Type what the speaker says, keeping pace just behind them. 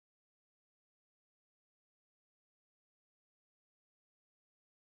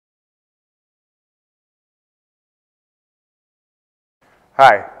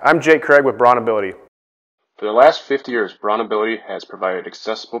Hi, I'm Jake Craig with BraunAbility. For the last 50 years, BraunAbility has provided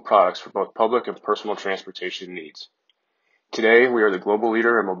accessible products for both public and personal transportation needs. Today, we are the global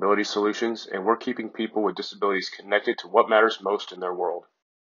leader in mobility solutions, and we're keeping people with disabilities connected to what matters most in their world.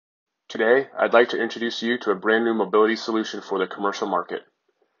 Today, I'd like to introduce you to a brand new mobility solution for the commercial market,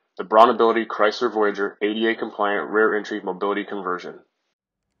 the BraunAbility Chrysler Voyager ADA-compliant rear-entry mobility conversion.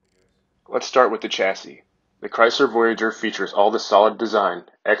 Let's start with the chassis. The Chrysler Voyager features all the solid design,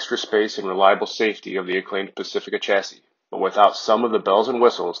 extra space, and reliable safety of the acclaimed Pacifica chassis, but without some of the bells and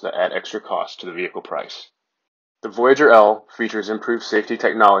whistles that add extra cost to the vehicle price. The Voyager L features improved safety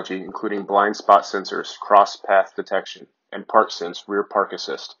technology, including blind spot sensors, cross-path detection, and ParkSense rear park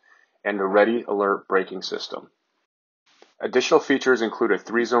assist, and a ready alert braking system. Additional features include a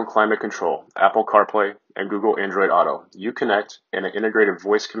 3-zone climate control, Apple CarPlay, and Google Android Auto, Uconnect, and an integrated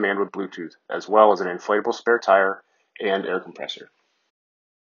voice command with Bluetooth, as well as an inflatable spare tire and air compressor.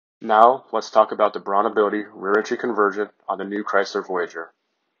 Now, let's talk about the BraunAbility rear-entry conversion on the new Chrysler Voyager.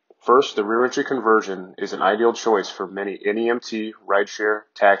 First, the rear-entry conversion is an ideal choice for many NEMT, rideshare,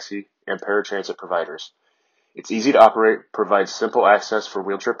 taxi, and paratransit providers. It's easy to operate, provides simple access for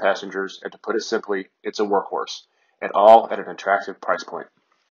wheelchair passengers, and to put it simply, it's a workhorse, and all at an attractive price point.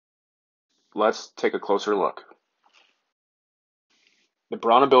 Let's take a closer look. The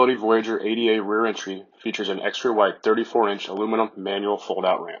BraunAbility Voyager ADA rear-entry features an extra-wide 34-inch aluminum manual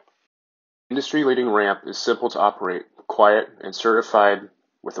fold-out ramp. The industry-leading ramp is simple to operate, quiet, and certified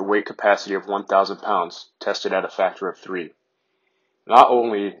with a weight capacity of 1,000 pounds, tested at a factor of 3. Not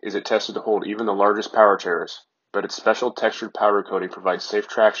only is it tested to hold even the largest power chairs, but its special textured powder coating provides safe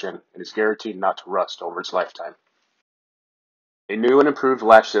traction and is guaranteed not to rust over its lifetime. A new and improved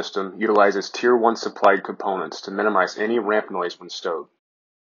latch system utilizes Tier 1 supplied components to minimize any ramp noise when stowed.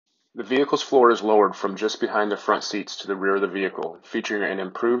 The vehicle's floor is lowered from just behind the front seats to the rear of the vehicle, featuring an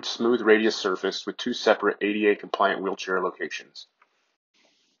improved smooth radius surface with 2 separate ADA-compliant wheelchair locations.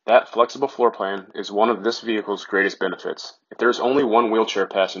 That flexible floor plan is one of this vehicle's greatest benefits. If there is only one wheelchair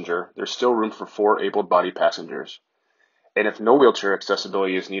passenger, there's still room for 4 able-bodied passengers. And if no wheelchair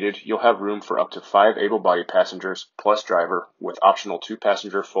accessibility is needed, you'll have room for up to 5 able-bodied passengers plus driver with optional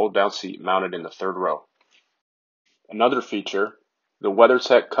 2-passenger fold-down seat mounted in the 3rd row. Another feature, the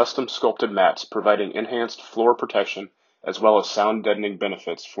WeatherTech custom sculpted mats providing enhanced floor protection as well as sound deadening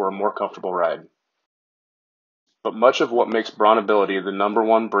benefits for a more comfortable ride. But much of what makes BraunAbility the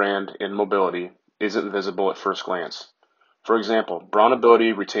 #1 brand in mobility isn't visible at first glance. For example,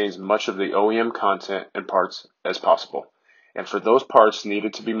 BraunAbility retains much of the OEM content and parts as possible. And for those parts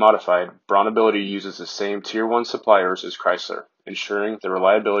needed to be modified, BraunAbility uses the same Tier 1 suppliers as Chrysler, ensuring the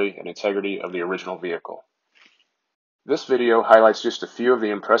reliability and integrity of the original vehicle. This video highlights just a few of the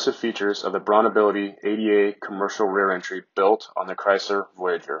impressive features of the BraunAbility ADA commercial rear entry built on the Chrysler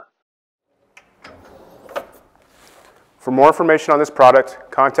Voyager. For more information on this product,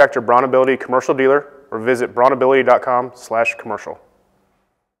 contact your BraunAbility commercial dealer or visit braunability.com/commercial.